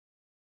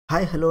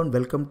Hi, hello and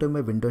welcome to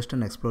my Windows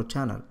 10 Explore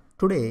channel.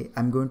 Today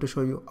I'm going to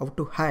show you how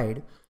to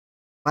hide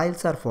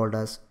files or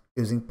folders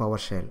using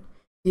PowerShell.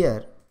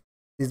 Here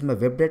this is my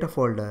webdata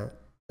folder.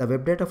 The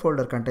webdata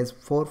folder contains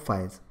 4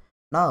 files.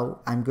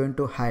 Now I'm going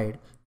to hide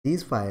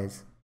these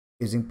files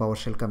using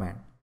PowerShell command.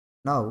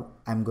 Now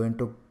I'm going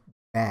to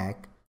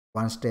back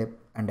one step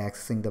and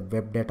accessing the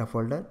webdata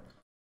folder.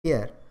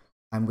 Here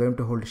I'm going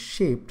to hold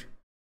Shift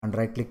and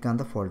right click on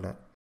the folder.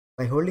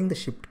 By holding the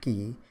Shift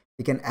key,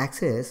 we can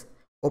access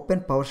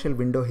Open PowerShell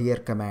window here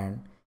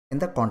command in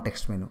the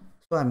context menu.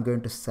 So I'm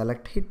going to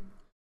select it.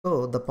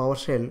 So the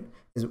PowerShell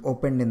is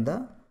opened in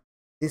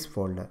this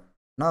folder.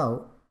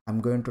 Now I'm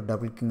going to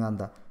double click on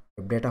the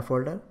webdata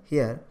folder.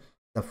 Here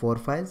the 4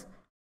 files.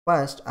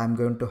 First I'm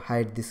going to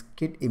hide this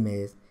kit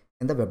image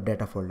in the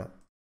webdata folder.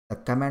 The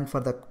command for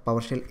the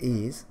PowerShell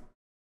is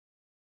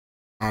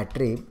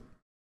attrib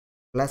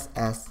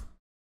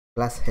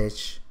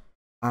 +s+h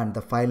and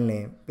the file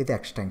name with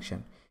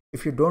extension.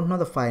 If you don't know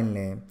the file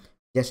name,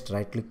 just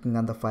right clicking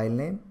on the file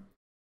name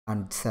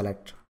and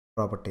select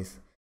properties.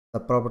 The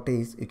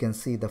properties, you can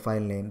see the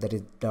file name, that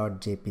is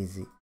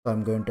 .jpg. So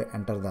I'm going to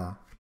enter the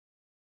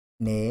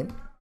name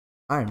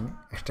and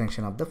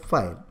extension of the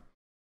file.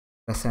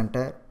 Press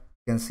enter.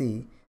 You can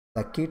see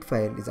the kit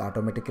file is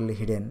automatically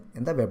hidden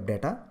in the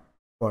webdata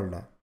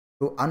folder.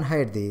 To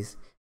unhide this,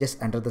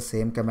 just enter the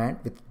same command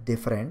with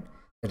different,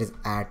 that is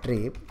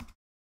attrib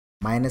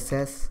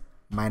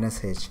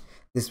 -s-h.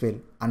 This will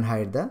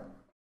unhide the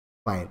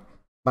file.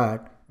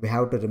 But we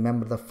have to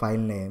remember the file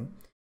name.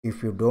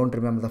 If you don't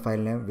remember the file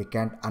name, we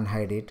can't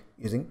unhide it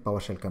using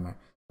PowerShell command.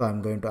 So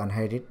I'm going to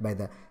unhide it by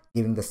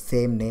giving the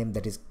same name,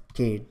 that is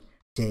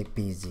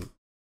kit.jpg.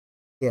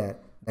 Here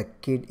the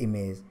kit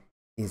image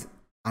is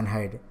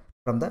unhide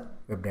from the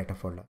webdata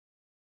folder.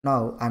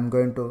 Now I'm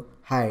going to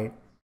hide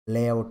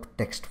layout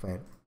text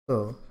file.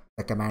 So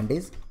the command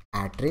is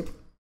attrib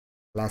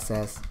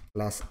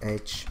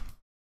 +s+h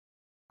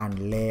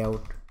and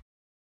layout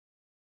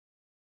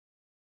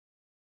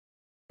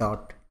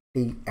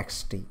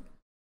 .txt.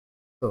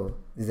 So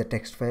this is a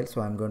text file, so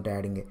I'm going to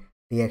adding a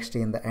txt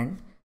in the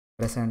end.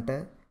 Press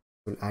enter.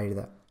 Will hide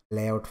the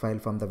layout file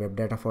from the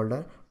webdata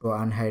folder. To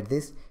unhide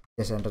this,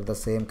 just enter the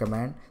same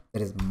command,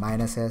 that is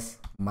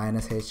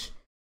 -s-h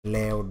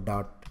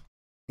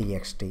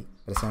layout.txt.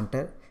 Press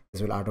enter.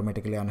 This will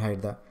automatically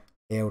unhide the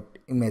layout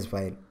image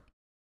file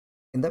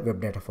in the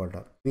webdata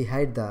folder. We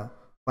hide the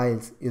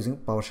files using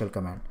PowerShell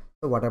command.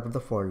 So what about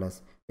the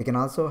folders? We can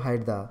also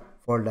hide the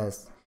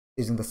folders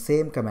using the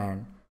same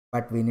command,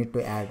 but we need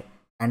to add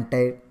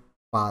entire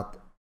path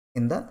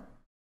in the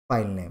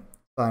file name.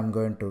 So I'm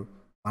going to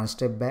one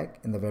step back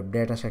in the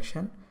webdata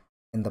section.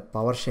 In the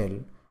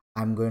PowerShell,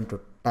 I'm going to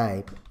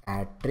type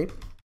attrib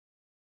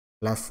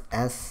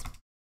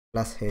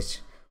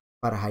 +s+h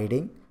for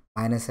hiding,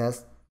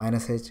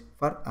 -s-h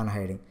for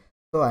unhiding.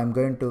 So I'm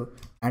going to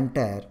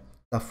enter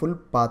the full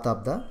path of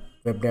the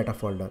webdata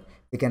folder.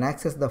 We can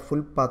access the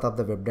full path of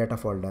the webdata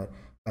folder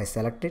by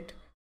select it,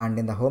 and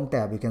in the home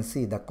tab you can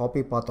see the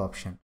copy path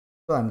option.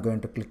 So I'm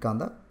going to click on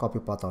the copy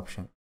path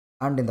option,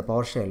 and in the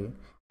PowerShell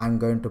I'm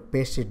going to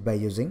paste it by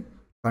using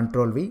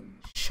Ctrl+V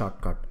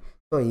shortcut.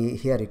 So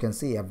here you can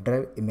see F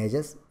drive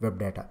images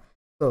webdata.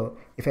 So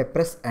if I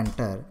press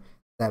enter,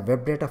 the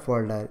webdata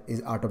folder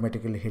is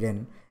automatically hidden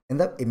in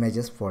the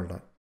images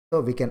folder. So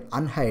we can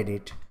unhide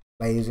it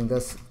by using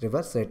this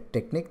reverse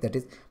technique, that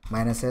is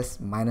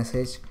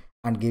 -s-h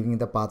and giving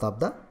the path of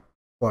the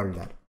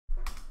folder.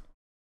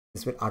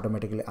 This will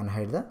automatically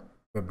unhide the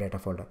webdata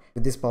folder.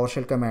 With this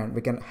PowerShell command,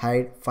 we can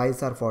hide files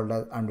or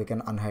folders, and we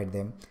can unhide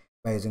them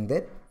by using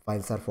their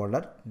files or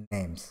folder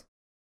names.